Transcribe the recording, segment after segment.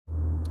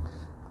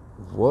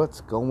What's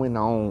going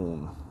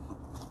on?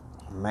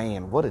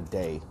 Man, what a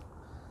day.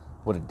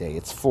 What a day.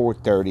 It's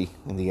 4:30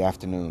 in the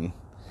afternoon.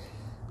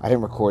 I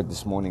didn't record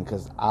this morning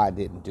because I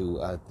didn't do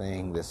a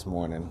thing this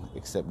morning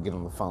except get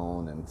on the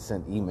phone and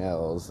send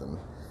emails and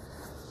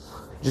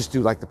just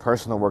do like the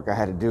personal work I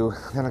had to do.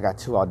 Then I got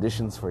 2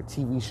 auditions for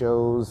TV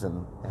shows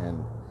and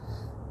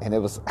it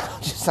was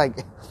just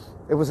like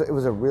it was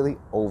a really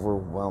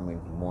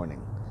overwhelming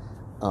morning.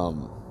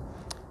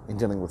 In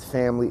dealing with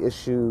family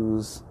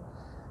issues.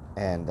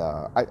 And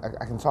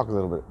I can talk a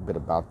little bit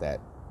about that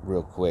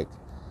real quick.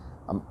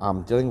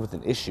 I'm dealing with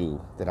an issue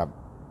that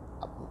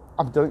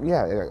I'm doing.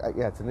 Yeah,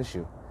 it's an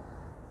issue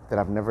that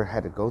I've never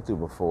had to go through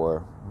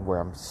before, where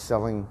I'm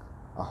selling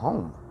a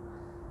home.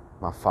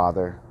 My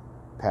father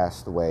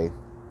passed away,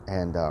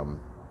 and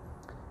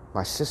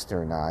my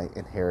sister and I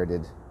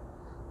inherited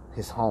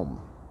his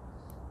home.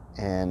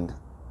 And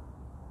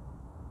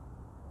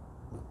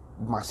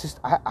my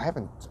sister, I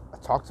haven't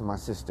talked to my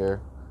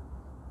sister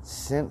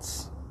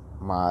since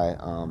my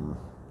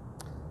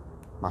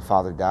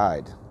father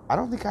died. I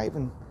don't think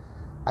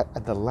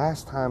the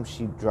last time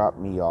she dropped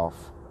me off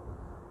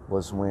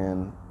was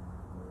when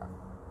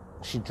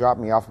she dropped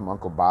me off from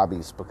Uncle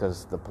Bobby's,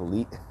 because the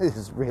police, this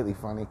is really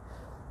funny,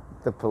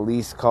 the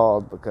police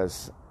called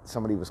because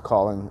somebody was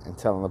calling and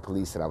telling the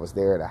police that I was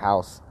there at a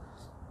house.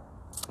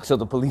 So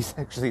the police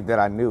actually that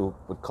I knew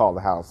would call the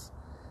house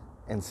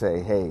and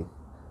say, hey,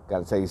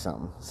 got to tell you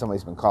something.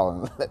 Somebody's been calling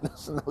and letting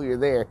us know you're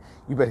there.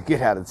 You better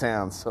get out of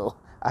town. So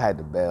I had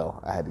to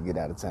bail. I had to get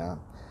out of town.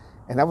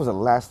 And that was the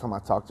last time I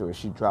talked to her.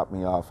 She dropped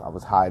me off. I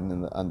was hiding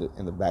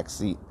in the back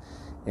seat,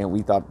 and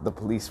we thought the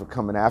police were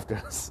coming after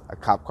us. A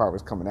cop car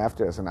was coming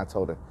after us, and I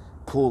told her,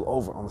 pull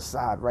over on the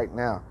side right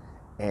now.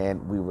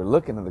 And we were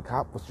looking, and the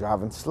cop was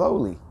driving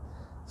slowly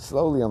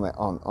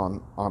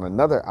on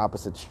another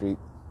opposite street.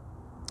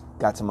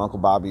 Got to my Uncle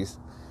Bobby's.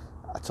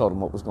 I told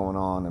him what was going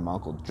on, and my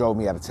uncle drove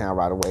me out of town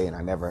right away, and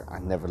I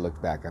never looked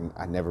back.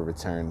 I never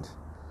returned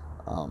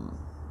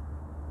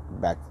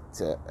back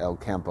to El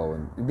Campo.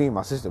 And me and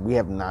my sister, we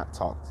have not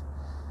talked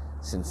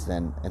since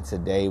then. And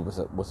today was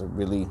a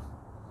really,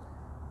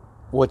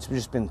 well, it's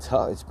just been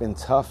tough. It's been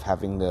tough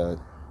having to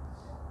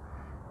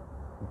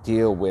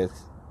deal with,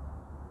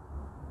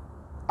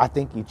 I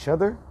think, each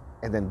other,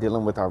 and then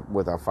dealing with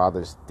our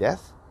father's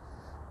death,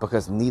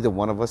 because neither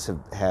one of us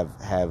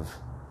have.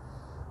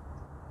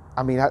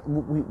 I mean, I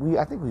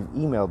think we've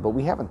emailed, but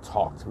we haven't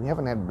talked. We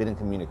haven't been in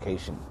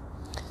communication,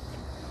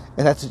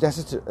 and that's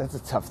a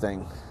tough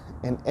thing.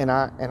 And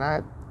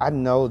I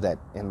know that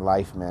in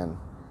life, man,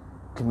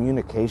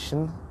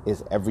 communication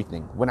is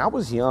everything. When I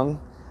was young,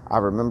 I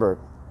remember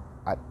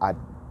I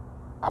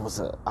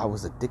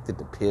was addicted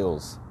to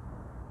pills.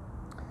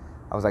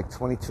 I was like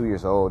 22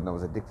 years old, and I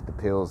was addicted to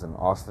pills in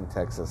Austin,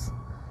 Texas.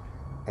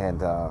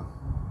 And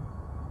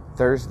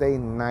Thursday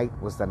night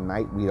was the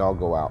night we'd all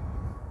go out.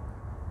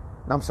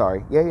 No, I'm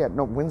sorry.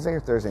 No, Wednesday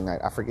or Thursday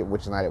night. I forget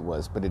which night it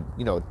was, but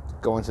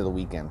go into the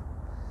weekend.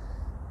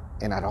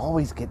 And I'd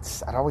always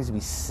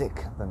be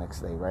sick the next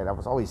day, right? I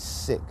was always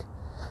sick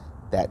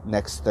that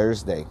next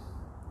Thursday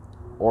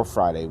or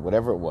Friday,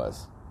 whatever it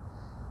was.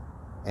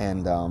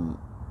 And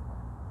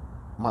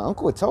my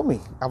uncle had told me,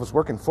 I was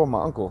working for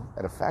my uncle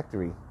at a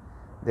factory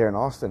there in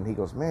Austin. He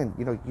goes, man,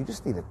 you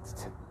just need to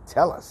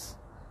tell us.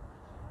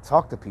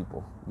 Talk to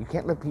people. You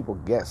can't let people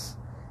guess.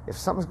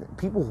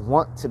 People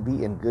want to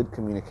be in good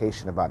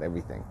communication about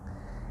everything.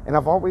 And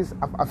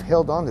I've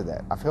held on to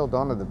that. I've held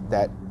on to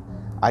that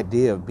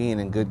idea of being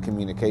in good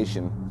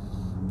communication.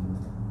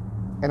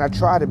 And I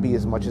try to be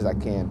as much as I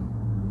can.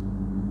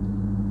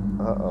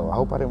 I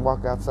hope I didn't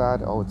walk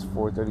outside. Oh, it's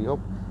 4:30.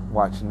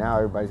 Watch, now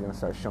everybody's going to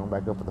start showing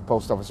back up at the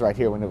post office right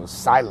here when it was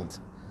silent.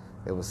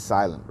 It was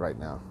silent right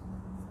now.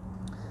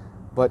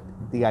 But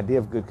the idea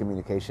of good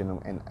communication,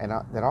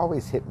 that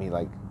always hit me,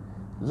 like,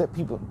 let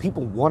people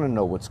want to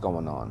know what's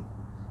going on.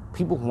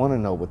 People want to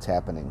know what's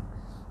happening.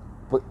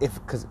 But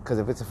because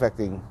if it's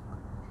affecting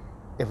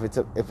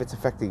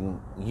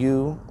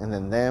you, and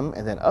then them,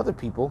 and then other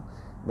people,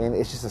 man,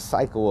 it's just a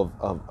cycle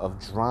of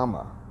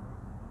drama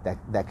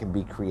that can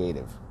be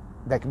created.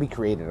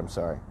 I'm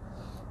sorry.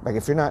 Like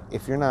if you're not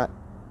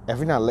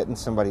letting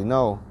somebody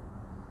know,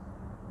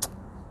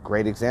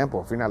 great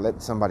example. If you're not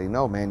letting somebody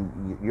know,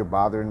 man, you're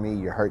bothering me,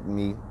 you're hurting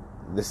me,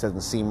 this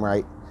doesn't seem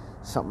right,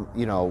 something,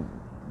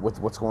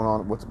 what's going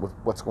on,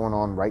 what's going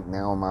on right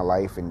now in my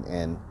life,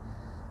 and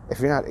if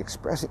you're not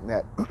expressing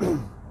that,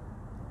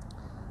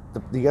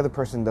 the other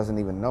person doesn't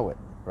even know it,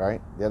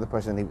 right? The other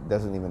person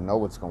doesn't even know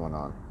what's going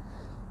on.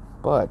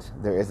 But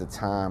there is a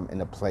time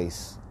and a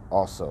place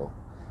also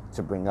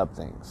to bring up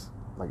things.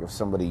 Like if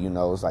somebody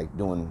is like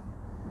doing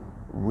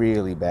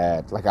really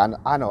bad. Like I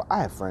know I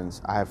have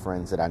friends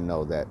that I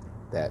know that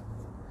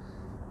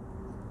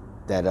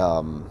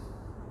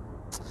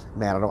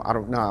man, I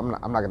don't know. I'm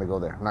not going to go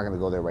there. I'm not going to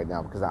go there right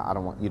now because I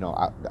don't want,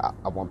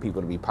 I want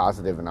people to be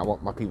positive, and I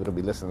want my people to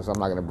be listening. So I'm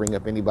not going to bring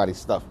up anybody's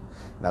stuff.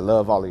 And I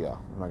love all of y'all.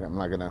 I'm not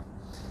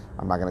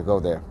going to go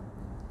there.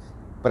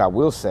 But I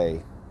will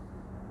say,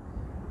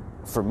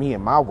 for me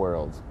in my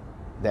world,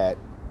 that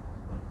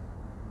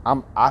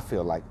I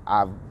feel like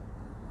I'm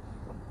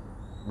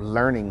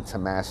learning to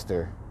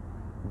master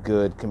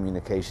good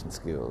communication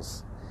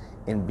skills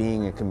and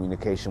being in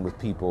communication with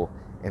people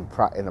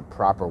in a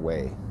proper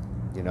way,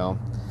 you know.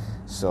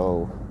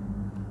 So,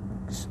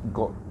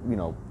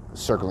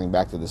 circling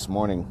back to this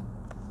morning,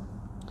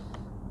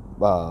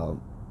 I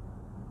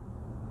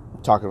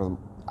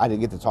didn't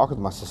get to talk with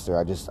my sister.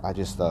 I just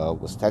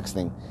was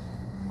texting,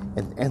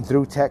 and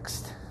through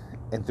text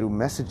and through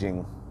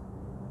messaging,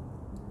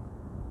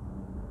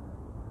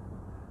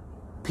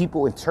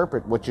 people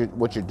interpret what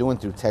you're doing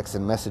through text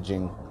and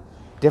messaging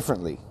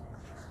differently.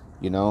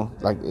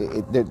 Like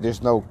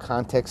there's no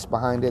context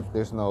behind it.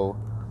 There's no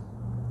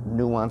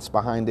nuance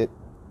behind it.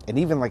 And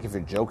even like if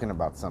you're joking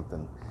about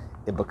something,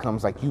 it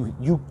becomes like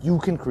you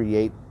can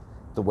create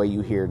the way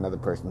you hear another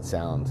person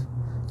sound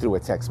through a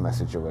text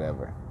message or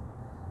whatever,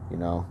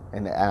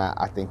 And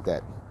I think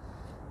that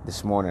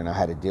this morning I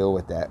had to deal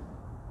with that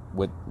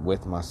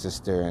with my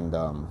sister,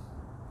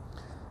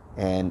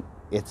 and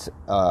it's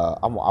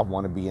I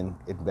want to be in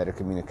better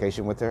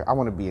communication with her. I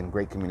want to be in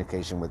great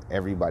communication with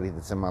everybody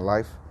that's in my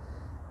life,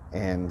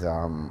 and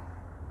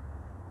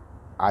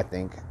I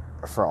think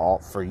for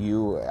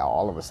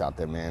all of us out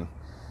there, man,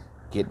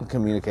 get in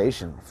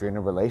communication. If you're in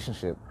a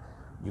relationship,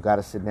 you got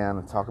to sit down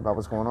and talk about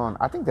what's going on.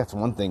 I think that's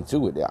one thing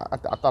too.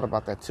 I thought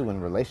about that too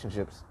in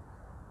relationships.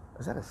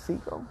 Is that a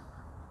seagull?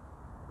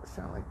 It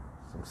sounded like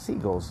some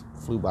seagulls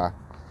flew by.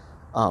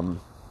 I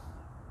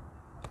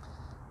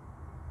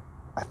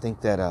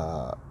think that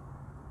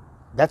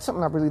that's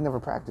something I really never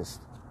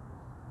practiced.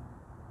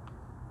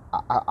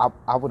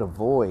 I would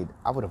avoid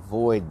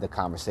the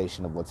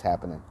conversation of what's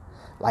happening.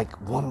 Like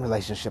one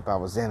relationship I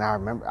was in, I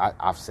remember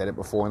I've said it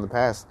before in the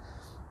past.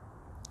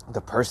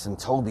 The person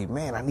told me,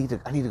 "Man, I need to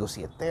go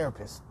see a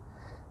therapist."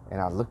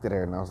 And I looked at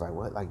her and I was like,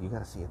 "What? Like you got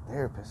to see a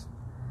therapist?"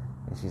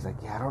 And she's like,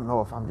 "Yeah, I don't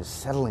know if I'm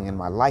just settling in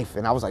my life."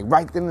 And I was like,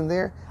 right then and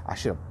there, I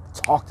should have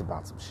talked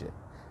about some shit.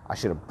 I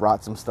should have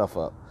brought some stuff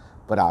up,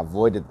 but I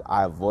avoided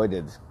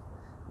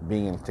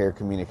being in clear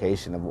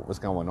communication of what was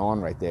going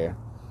on right there.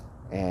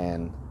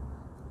 And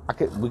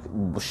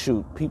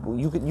people.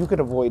 You could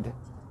avoid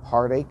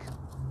heartache.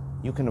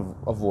 You can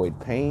avoid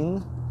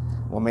pain.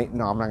 Well,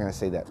 no, I'm not going to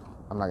say that.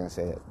 I'm not going to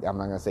say that. I'm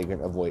not going to say you're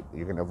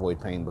going to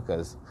avoid pain,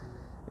 because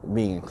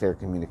being in clear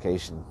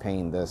communication,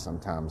 pain does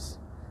sometimes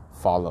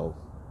follow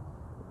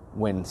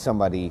when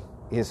somebody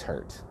is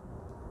hurt.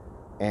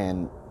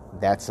 And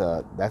that's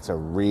a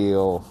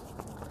real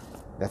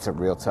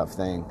tough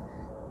thing.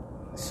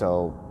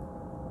 So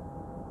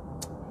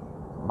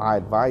my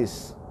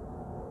advice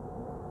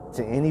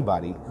to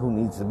anybody who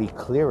needs to be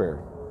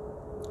clearer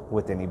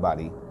with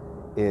anybody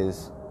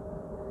is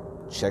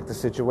check the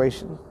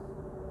situation,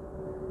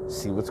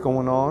 see what's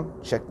going on,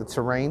 check the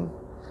terrain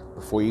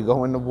before you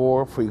go into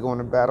war, before you go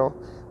into battle.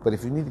 But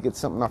if you need to get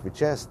something off your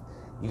chest,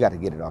 you got to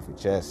get it off your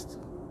chest.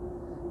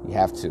 You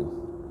have to.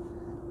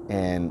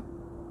 And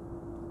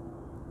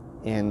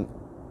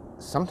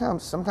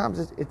sometimes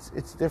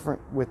it's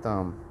different with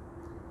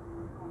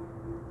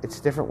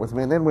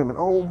men and women.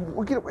 Oh,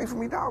 well, get away from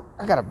me, dog!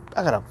 I got a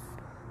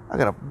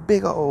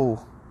big old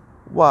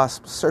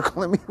wasp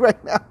circling me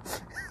right now.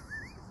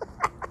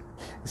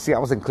 See, I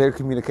was in clear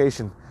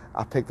communication.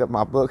 I picked up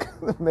my book,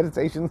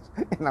 Meditations,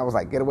 and I was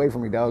like, "Get away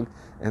from me, dog!"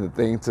 And the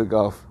thing took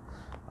off.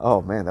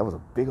 Oh man, that was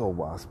a big old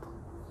wasp.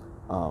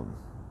 I'm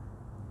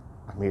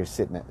here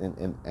sitting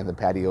in the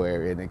patio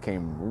area, and it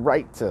came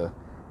right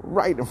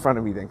in front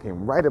of me. Then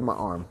came right in my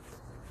arm.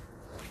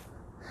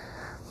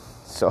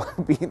 So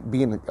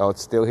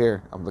it's still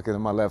here. I'm looking to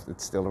my left.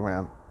 It's still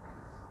around.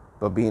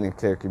 But being in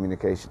clear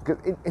communication,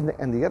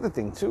 and the other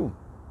thing too.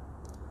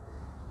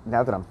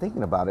 Now that I'm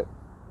thinking about it,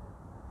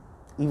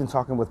 even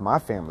talking with my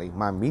family,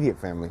 my immediate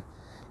family,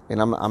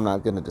 and I'm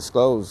not going to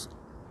disclose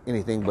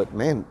anything, but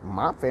man,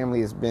 my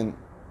family has been,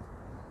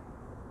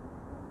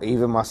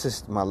 even my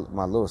sister, my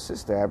little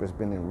sister Abby, has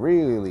been in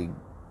really,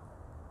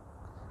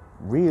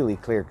 really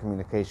clear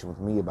communication with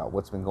me about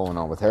what's been going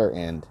on with her.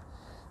 And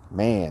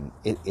man,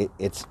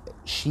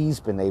 she's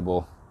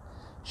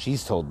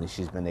told me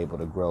she's been able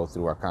to grow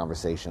through our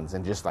conversations,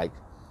 and just like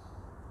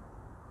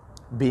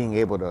being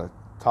able to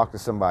talk to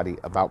somebody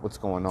about what's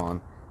going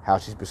on, how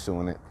she's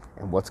pursuing it,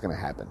 and what's going to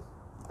happen.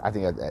 I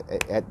think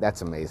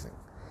that's amazing.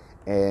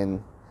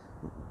 And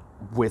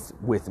with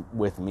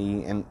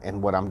me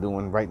and what I'm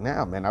doing right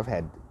now, man, I've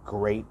had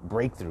great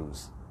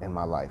breakthroughs in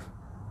my life.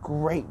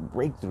 Great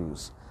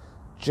breakthroughs.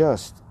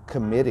 Just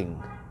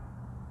committing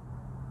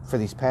for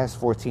these past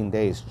 14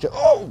 days.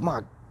 Oh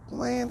my,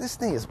 man, this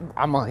thing is,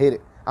 I'm going to hit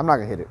it. I'm not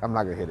going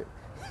to hit it.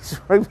 He's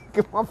right back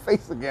in my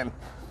face again.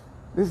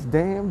 This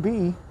damn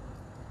bee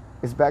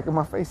is back in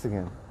my face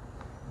again.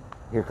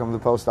 Here come the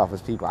post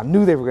office people. I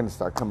knew they were going to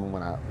start coming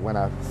when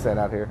I set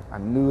out here. I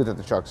knew that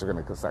the trucks are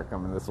going to start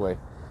coming this way.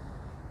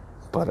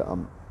 But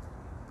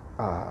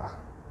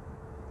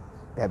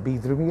that bee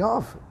threw me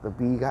off. The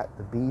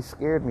bee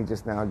scared me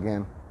just now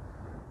again.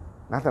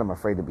 Not that I'm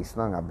afraid to be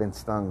stung. I've been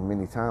stung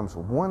many times.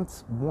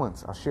 Once,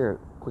 I'll share a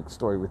quick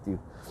story with you.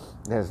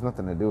 It has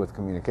nothing to do with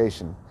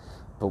communication.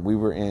 But we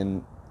were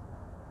in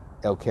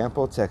El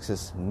Campo,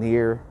 Texas,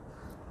 near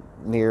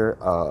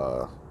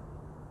a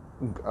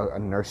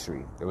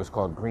nursery. It was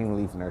called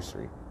Greenleaf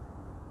Nursery.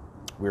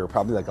 We were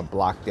probably like a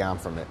block down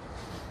from it,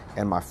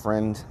 and my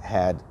friend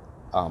had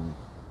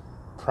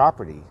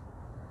property,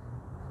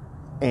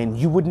 and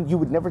you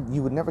would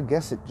never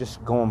guess it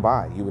just going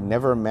by. You would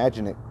never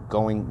imagine it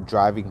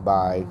driving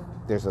by.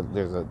 There's a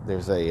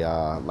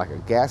like a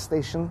gas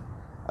station,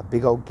 a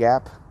big old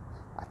Gap.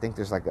 I think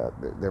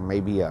there may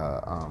be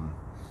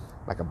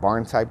like a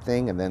barn type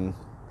thing, and then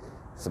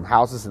some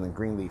houses, and then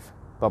Greenleaf.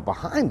 But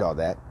behind all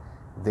that,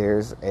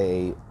 there's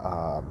a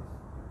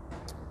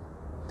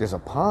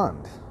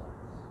pond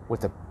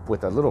with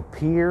a little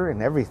pier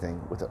and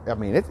everything.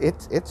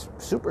 It's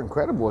super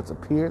incredible. It's a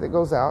pier that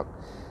goes out,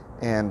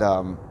 and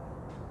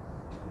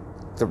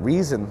the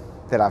reason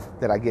that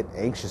I get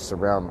anxious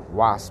around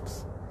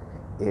wasps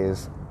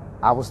is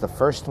I was the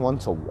first one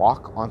to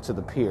walk onto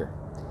the pier.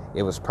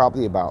 It was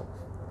probably about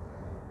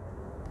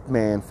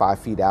 5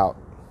 feet out,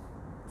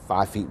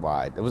 5 feet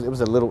wide. It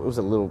was a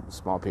little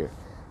small pier.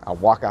 I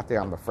walk out there.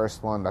 I'm the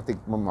first one. I think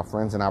one of my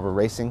friends and I were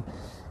racing,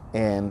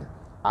 and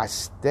I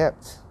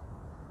stepped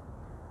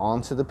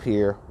onto the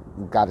pier,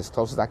 got as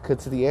close as I could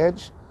to the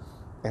edge,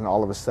 and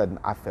all of a sudden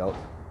I felt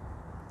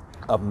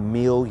a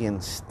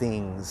million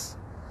stings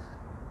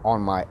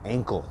on my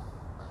ankle.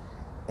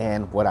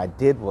 And what I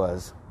did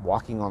was,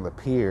 walking on the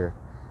pier,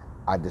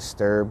 I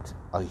disturbed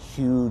a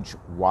huge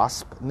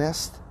wasp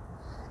nest,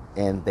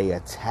 and they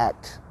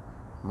attacked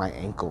my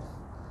ankle.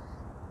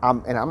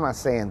 And I'm not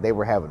saying they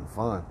were having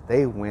fun.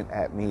 They went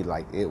at me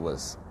like it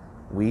was,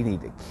 we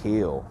need to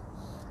kill.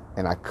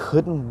 And I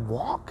couldn't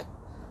walk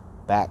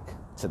back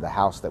to the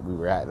house that we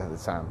were at the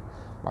time.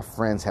 My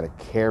friends had to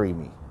carry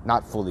me,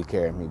 not fully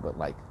carry me, but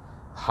like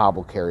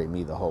hobble carry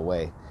me the whole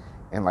way.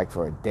 And like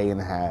for a day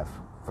and a half,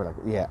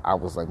 I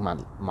was like,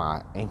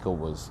 my ankle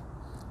was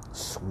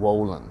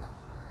swollen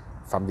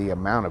from the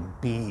amount of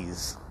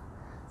bees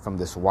from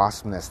this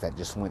wasp nest that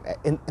just went.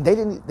 And they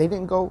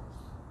didn't go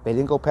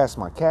past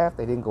my calf.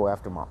 They didn't go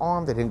after my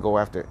arm. They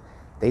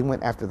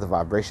went after the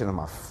vibration of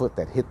my foot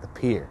that hit the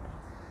pier.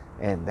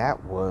 And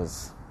that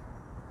was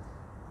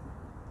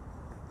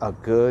a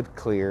good,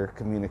 clear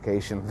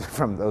communication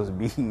from those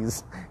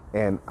bees.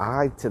 And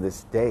I, to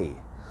this day,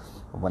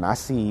 when I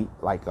see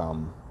like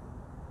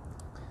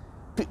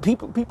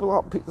people,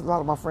 a lot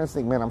of my friends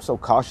think, man, I'm so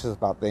cautious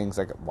about things.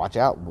 Like, watch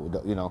out,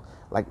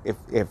 like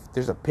if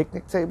there's a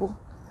picnic table,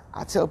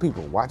 I tell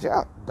people, watch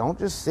out. Don't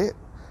just sit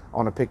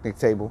on a picnic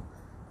table,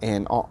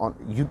 and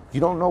you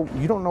don't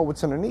know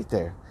what's underneath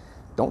there.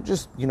 Don't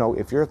just,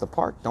 if you're at the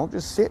park, don't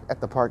just sit at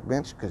the park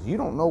bench, because you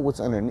don't know what's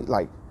underneath.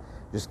 Like,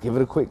 just give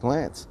it a quick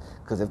glance,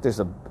 because if there's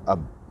a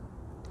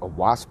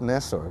wasp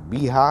nest or a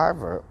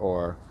beehive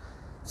or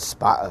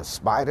a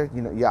spider,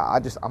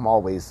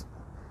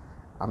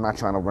 I'm not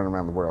trying to run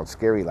around the world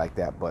scary like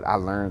that, but I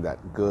learned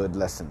that good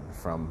lesson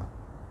from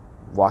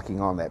walking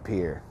on that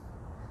pier,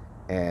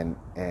 and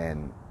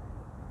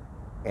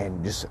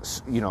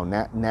just,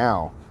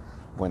 now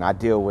when I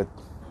deal with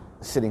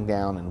sitting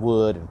down in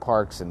wood and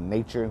parks and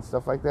nature and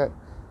stuff like that,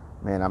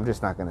 man, I'm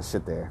just not going to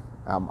sit there.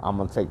 I'm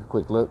going to take a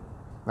quick look.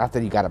 Not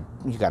that you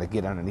gotta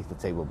get underneath the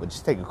table, but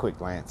just take a quick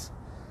glance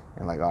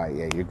and like, all right,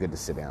 yeah, you're good to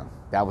sit down.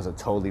 That was a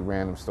totally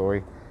random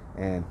story,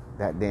 and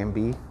that damn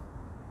bee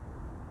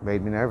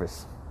made me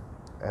nervous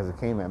as it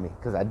came at me,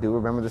 because I do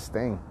remember this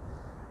thing.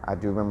 I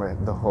do remember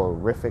the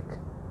horrific.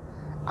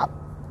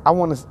 I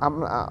want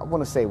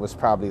to say it was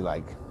probably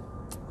like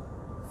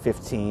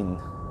 15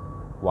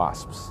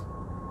 wasps.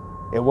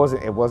 It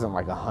wasn't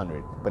like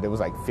 100, but it was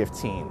like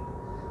 15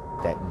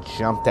 that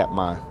jumped at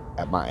my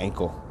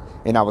ankle,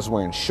 and I was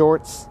wearing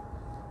shorts,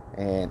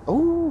 and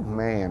oh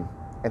man,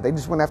 and they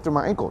just went after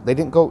my ankle. They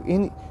didn't go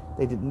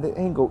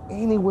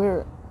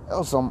anywhere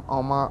else on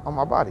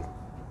my body.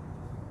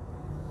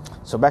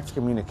 So back to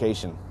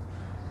communication.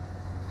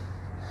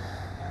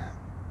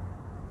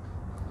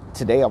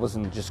 Today I was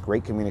in just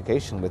great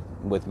communication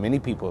with many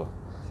people,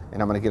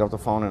 and I'm going to get off the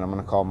phone and I'm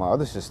going to call my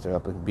other sister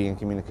up and be in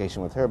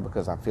communication with her,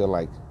 because I feel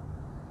like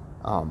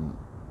I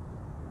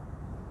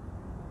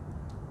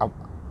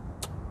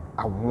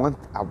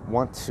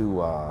want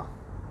to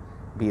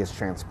be as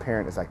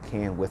transparent as I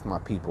can with my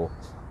people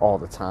all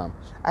the time.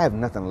 I have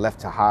nothing left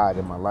to hide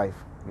in my life,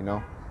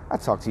 I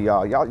talk to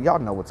y'all. Y'all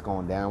know what's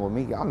going down with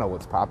me. Y'all know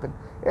what's popping.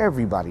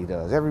 Everybody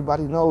does.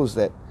 Everybody knows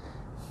that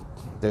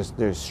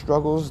there's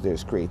struggles,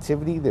 there's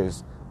creativity,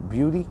 there's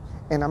beauty.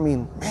 And I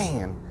mean,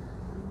 man,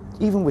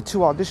 even with 2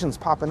 auditions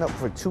popping up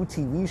for 2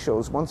 TV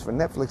shows, one's for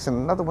Netflix and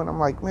another one, I'm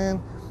like,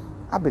 man,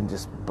 I've been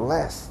just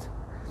blessed.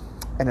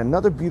 And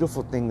another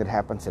beautiful thing that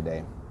happened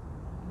today,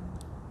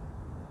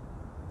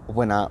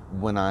 when I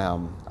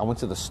went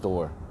to the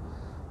store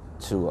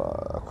to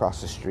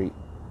across the street,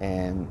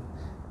 and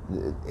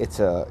it's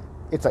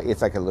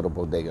like a little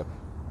bodega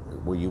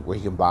where you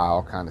can buy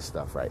all kind of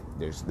stuff, right?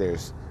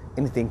 There's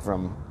anything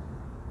from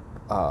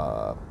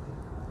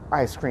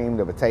ice cream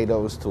to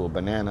potatoes to a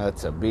banana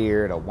to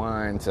beer to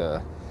wine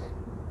to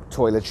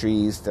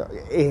toiletries to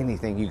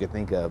anything you could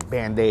think of,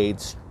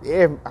 Band-Aids.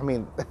 I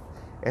mean,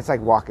 It's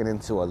like walking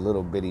into a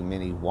little bitty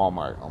mini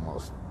Walmart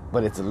almost,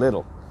 but it's a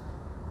little.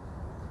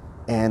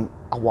 And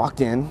I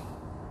walked in,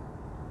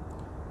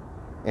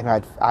 and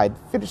I'd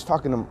finished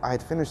talking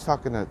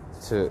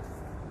to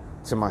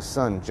my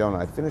son Jonah.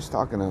 I'd finished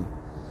talking to him,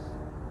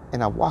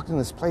 and I walked in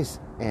this place,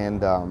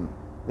 and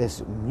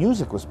this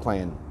music was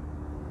playing,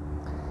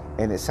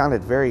 and it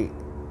sounded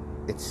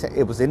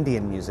it was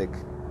Indian music,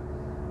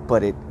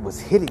 but it was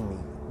hitting me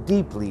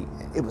deeply.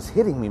 It was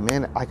hitting me,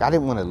 man. Like, I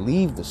didn't want to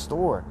leave the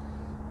store,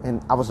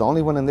 and I was the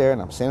only one in there,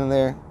 and I'm sitting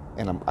there,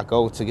 and I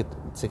go to get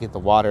the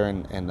water,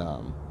 and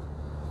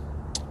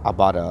I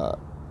bought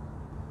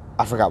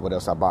I forgot what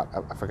else I bought.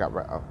 I forgot.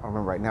 I don't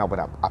remember right now, but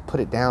I put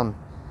it down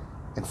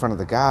in front of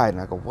the guy, and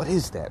I go, "What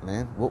is that,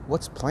 man?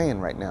 What's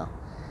playing right now?"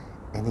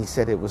 And he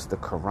said it was the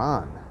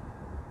Quran.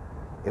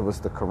 It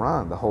was the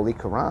Quran, the Holy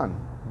Quran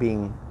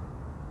being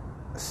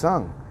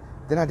sung.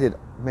 Then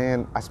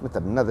I spent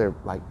another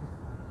like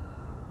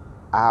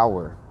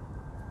hour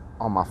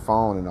on my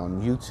phone and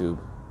on YouTube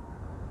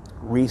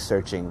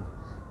researching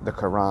the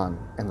Quran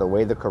and the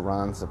way the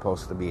Quran's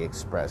supposed to be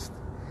expressed,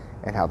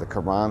 and how the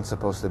Quran's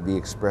supposed to be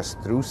expressed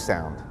through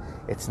sound.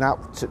 It's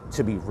not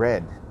to be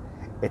read.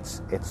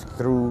 It's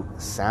through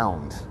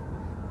sound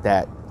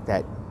that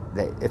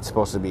it's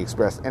supposed to be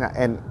expressed.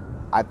 And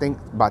I think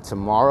by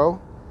tomorrow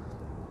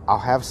I'll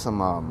have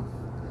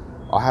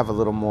a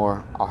little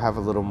more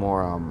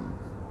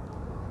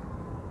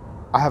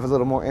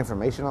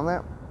information on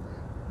that,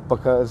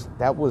 because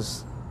I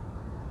was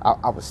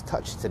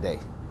touched today.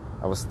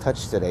 I was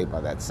touched today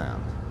by that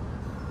sound.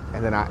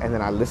 And then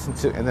I listened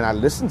to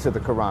the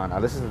Quran. I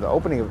listened to the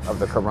opening of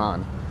the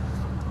Quran,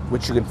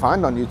 which you can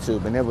find on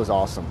YouTube, and it was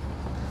awesome.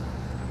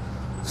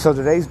 So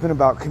today's been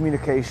about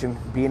communication,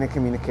 being in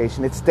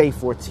communication. It's day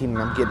 14, and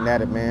I'm getting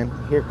at it, man.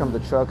 Here come the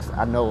trucks.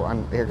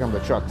 Here come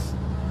the trucks.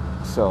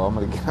 So I'm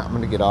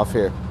gonna get off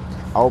here.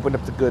 I opened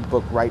up the good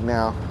book right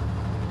now,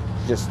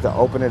 just to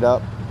open it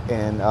up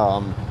and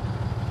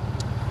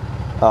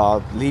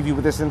leave you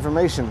with this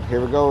information.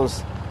 Here it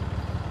goes.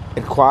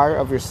 Inquire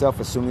of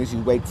yourself as soon as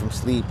you wake from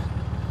sleep,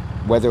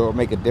 whether it will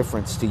make a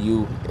difference to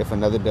you if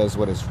another does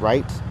what is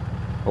right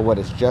or what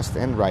is just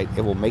and right.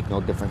 It will make no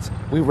difference.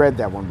 We read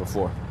that one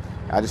before.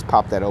 I just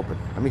popped that open.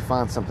 Let me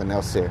find something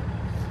else here.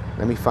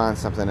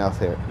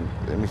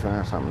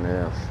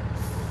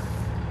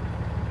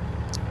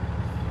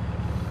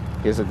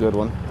 Here's a good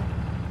one.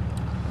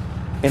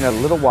 In a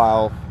little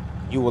while,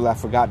 you will have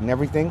forgotten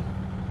everything.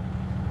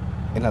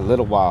 In a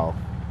little while,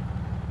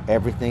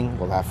 everything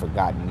will have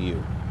forgotten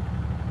you.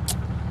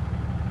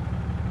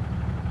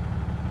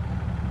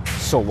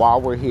 So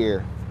while we're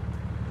here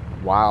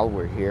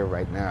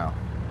right now,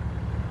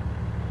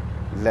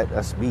 let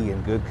us be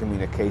in good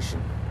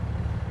communication.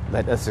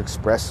 Let us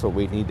express what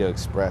we need to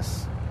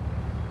express.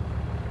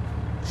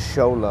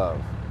 Show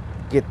love.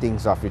 Get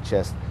things off your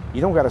chest.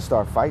 You don't got to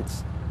start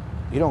fights.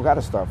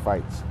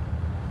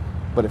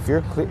 But if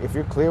you're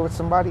clear with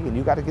somebody and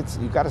you got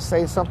to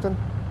say something,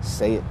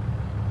 say it.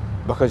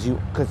 Because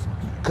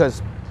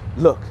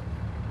look,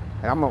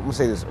 and I'm gonna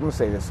say this,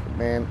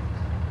 man.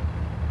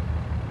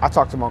 I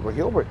talked to Uncle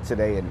Hilbert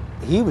today, and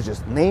he was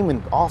just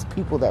naming off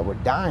people that were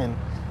dying,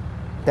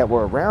 that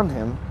were around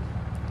him.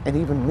 And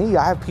even me,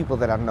 I have people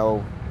that I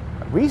know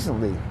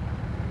recently,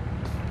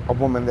 a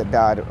woman that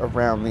died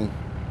around me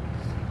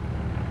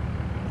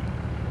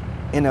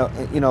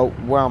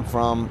where I'm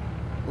from,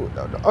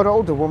 an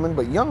older woman,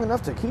 but young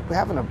enough to keep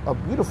having a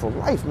beautiful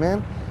life,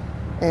 man.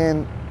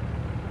 And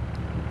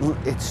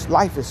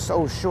life is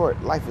so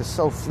short. Life is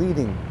so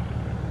fleeting.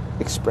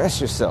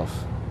 Express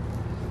yourself.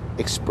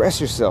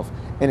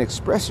 And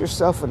express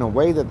yourself in a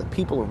way that the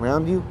people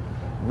around you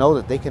know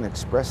that they can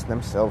express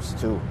themselves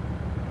too.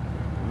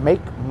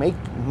 Make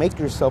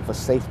yourself a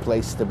safe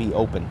place to be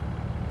open,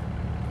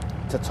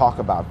 to talk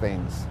about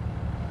things,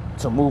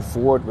 to move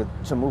forward.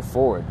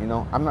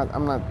 I'm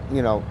not,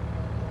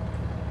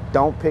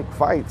 don't pick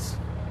fights,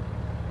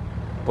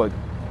 but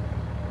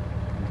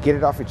get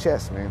it off your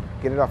chest, man.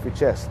 Get it off your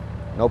chest.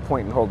 No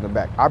point in holding it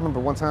back. I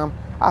remember one time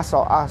I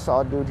saw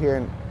a dude here,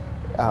 and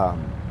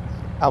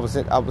I was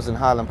in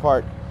Highland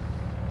Park,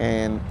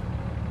 and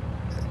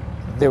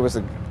there's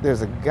a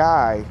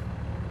guy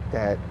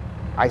that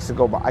I used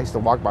to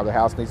walk by the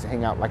house, and I used to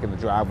hang out like in the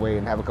driveway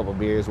and have a couple of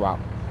beers while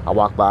I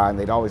walk by, and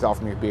they'd always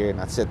offer me a beer,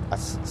 and I'd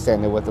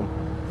stand there with them.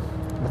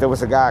 But there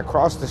was a guy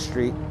across the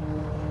street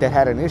that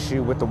had an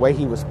issue with the way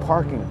he was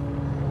parking.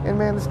 And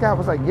man, this guy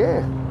was like,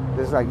 yeah,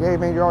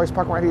 man, you're always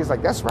parking right here. He's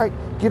like, that's right.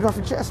 Get it off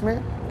your chest,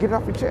 man. Get it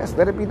off your chest.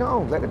 Let it be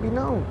known.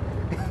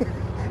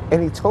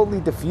 And he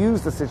totally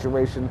diffused the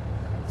situation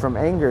from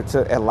anger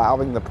to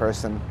allowing the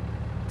person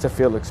to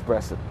feel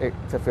expressed.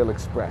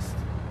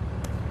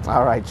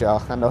 All right,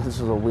 y'all. I know this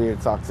was a weird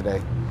talk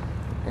today.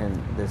 And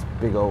this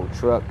big old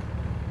truck,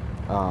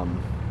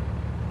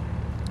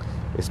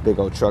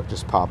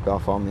 just popped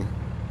off on me.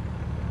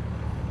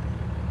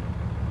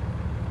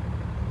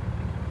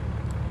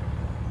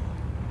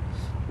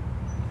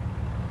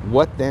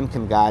 What then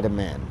can guide a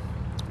man?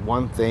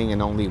 One thing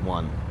and only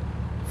one: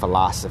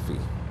 philosophy.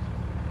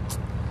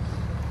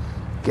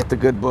 Get the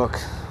good book.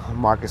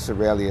 Marcus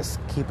Aurelius,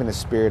 keeping the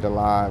spirit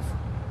alive.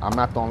 I'm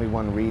not the only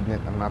one reading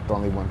it. I'm not the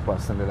only one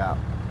busting it out.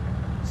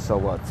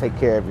 So take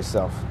care of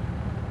yourself.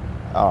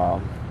 I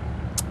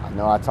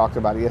know I talked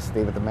about it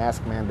yesterday with the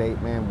mask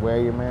mandate, man. Wear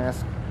your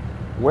mask.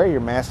 Wear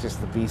your mask just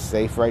to be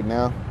safe right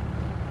now.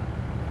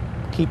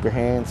 Keep your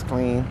hands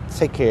clean.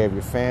 Take care of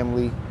your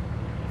family.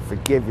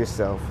 Forgive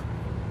yourself.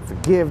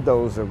 Forgive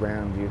those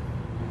around you.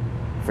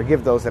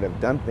 Forgive those that have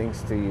done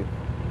things to you.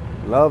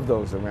 Love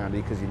those around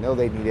you because you know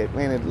they need it.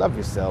 Man, love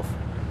yourself.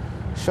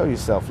 Show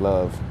yourself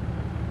love.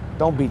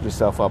 Don't beat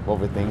yourself up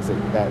over things that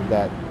you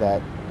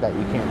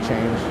can't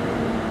change.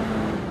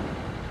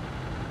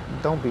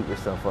 Don't beat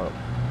yourself up.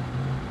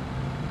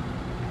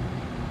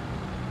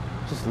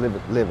 Just live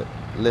it.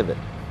 Live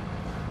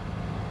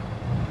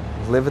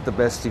it the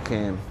best you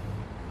can.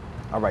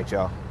 All right,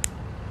 y'all.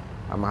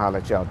 I'm going to holler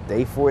at y'all.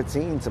 Day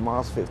 14,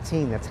 tomorrow's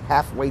 15. That's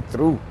halfway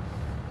through.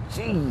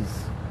 Jeez.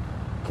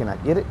 Can I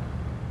get it?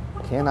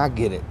 Can I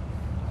get it?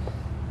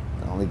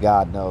 Only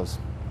God knows.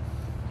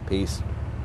 Peace.